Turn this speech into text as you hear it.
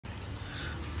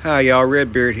Hi y'all,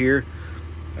 Redbeard here.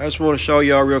 I just want to show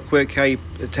y'all real quick how you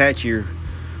attach your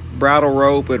bridle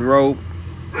rope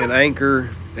and anchor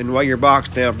and weigh your box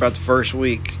down for about the first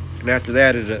week, and after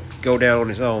that it'll go down on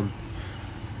its own.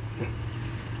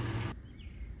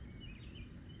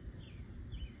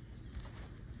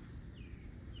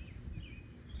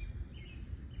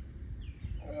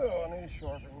 Oh, I need to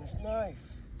sharpen this knife.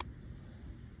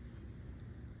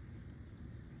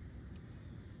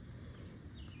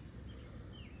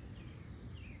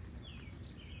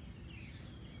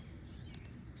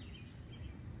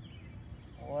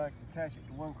 I like to attach it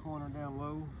to one corner down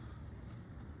low.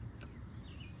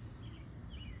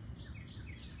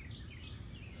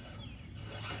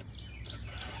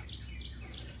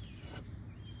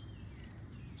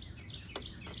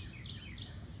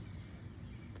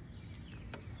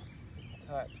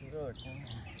 Tie it to the other corner.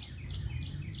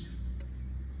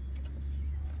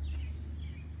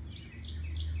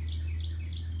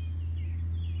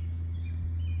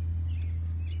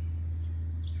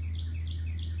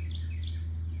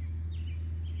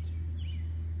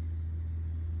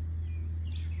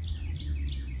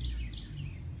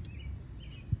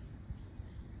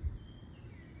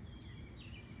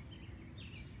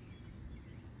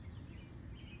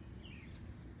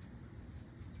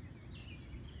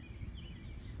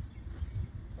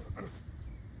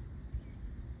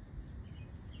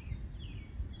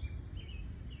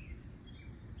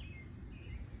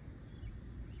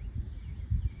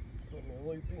 Put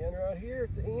my loop in right here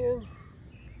at the end.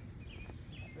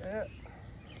 Like that.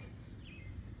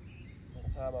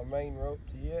 I'll tie my main rope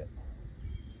to it.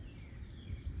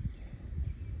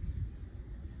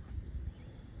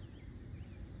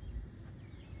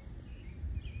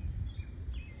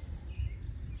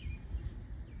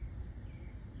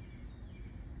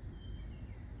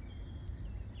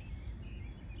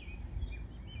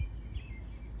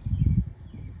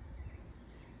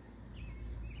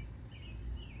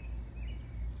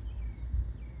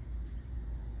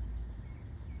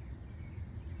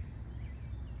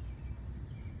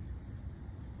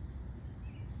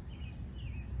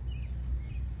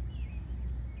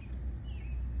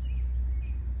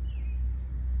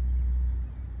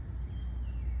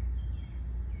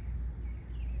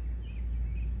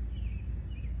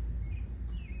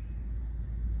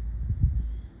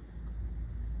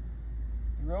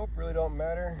 Rope really don't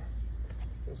matter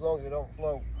as long as it don't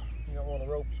float. You don't want a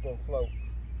rope that's going to float.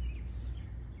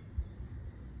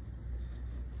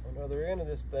 On the other end of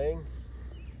this thing,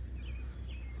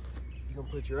 you're going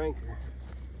to put your anchor.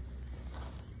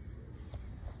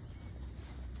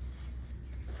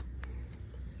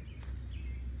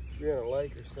 If you're in a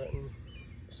lake or something,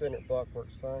 center block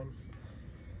works fine.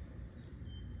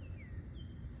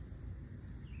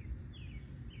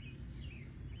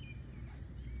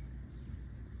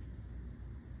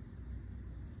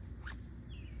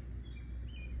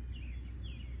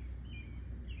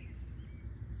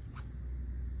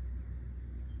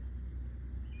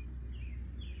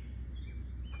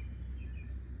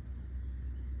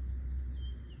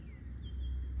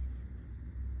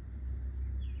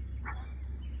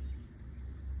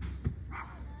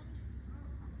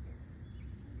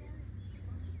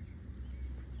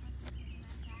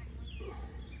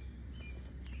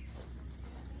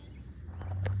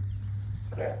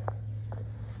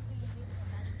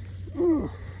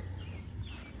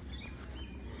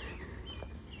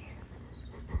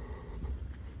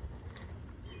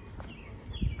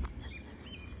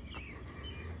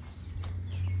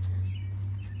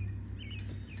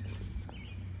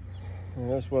 And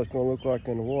that's what it's going to look like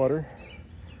in the water.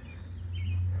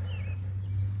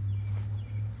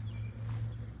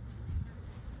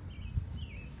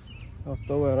 I'll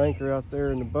throw that anchor out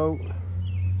there in the boat.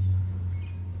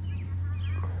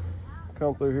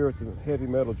 Come through here with the heavy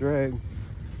metal drag.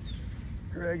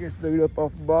 Drag this dude up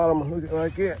off the bottom and hook it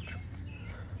like that.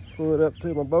 Pull it up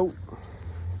to my boat.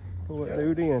 Pull that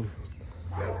dude in.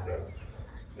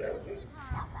 If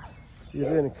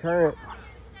you're in a current,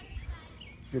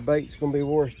 your bait's going to be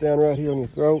washed down right here on your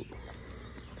throat.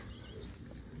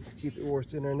 Just keep it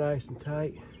washed in there nice and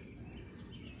tight.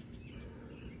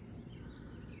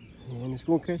 And it's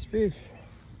going to catch fish.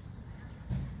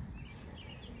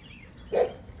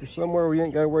 If you're somewhere where you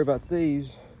ain't got to worry about thieves,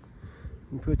 you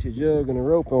can put your jug and a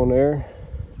rope on there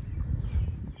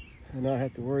and not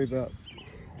have to worry about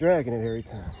dragging it every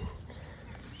time.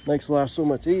 Makes life so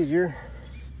much easier,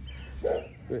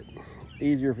 but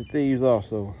easier for thieves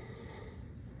also.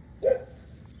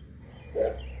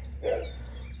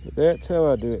 But that's how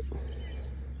I do it.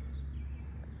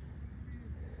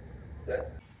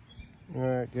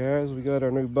 Alright guys, we got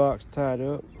our new box tied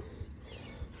up.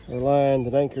 our line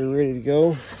and anchor ready to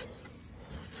go.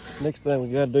 Next thing we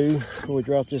gotta do before we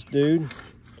drop this dude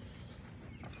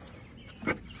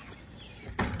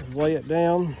is weigh it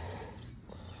down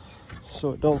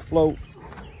so it don't float.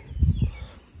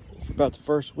 For about the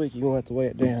first week, you're gonna have to weigh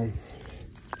it down.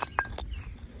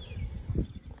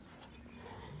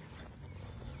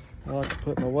 I like to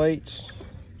put my weights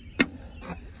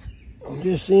on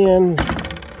this end,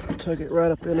 tuck it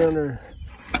right up in under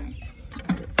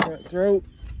the front throat.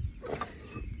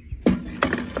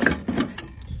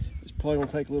 It's probably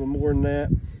gonna take a little more than that.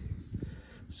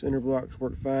 Center blocks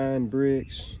work fine,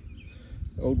 bricks,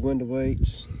 old window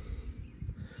weights.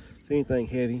 If anything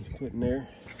heavy, put in there.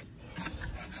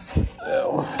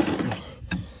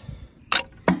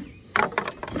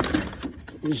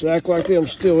 Just act like them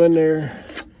still in there.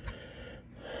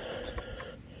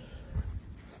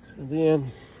 And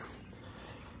then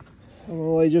I'm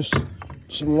gonna lay just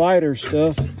some lighter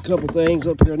stuff, a couple things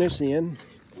up here on this end.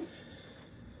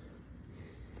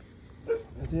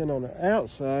 And then on the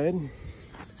outside,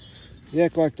 you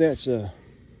act like that's a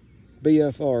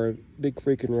BFR, a big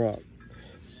freaking rock.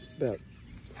 About,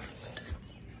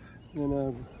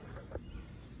 we'll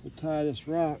tie this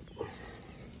rock,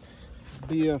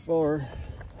 BFR.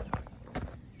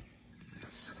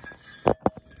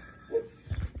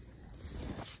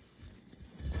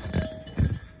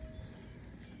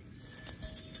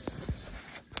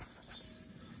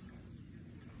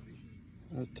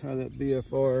 I'll tie that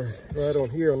BFR right on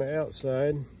here on the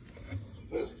outside.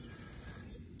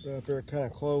 Right up there kind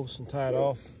of close and tie it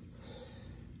off.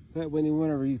 That way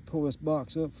whenever you pull this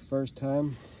box up for the first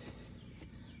time,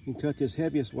 you can cut this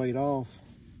heaviest weight off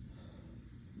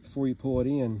before you pull it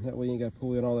in. That way you ain't got to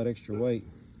pull in all that extra weight.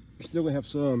 You're still going to have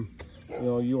some, you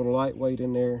know, you want a light weight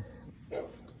in there.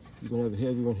 You're going to have a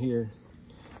heavy one here.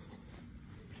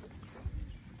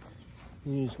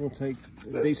 And you just want to take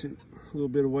a decent little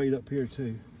bit of weight up here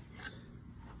too.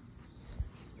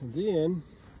 And then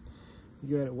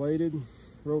you got it weighted,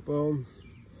 rope on.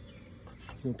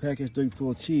 You're gonna pack this dude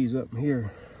full of cheese up in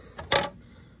here.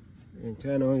 And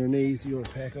kind of underneath, you want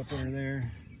to pack up under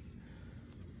there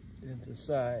and to the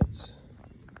sides.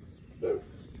 And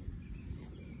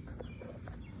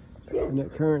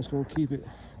that current's gonna keep it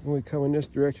when we come in this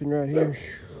direction right here.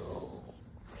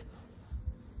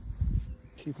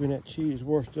 Keeping that cheese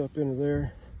washed up into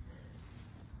there.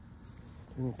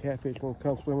 And the catfish gonna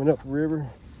come swimming up the river.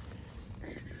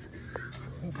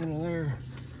 Up into there.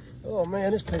 Oh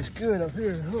man, this tastes good up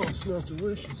here. Oh, it smells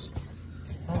delicious.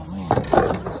 Oh man,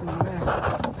 this is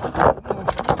that.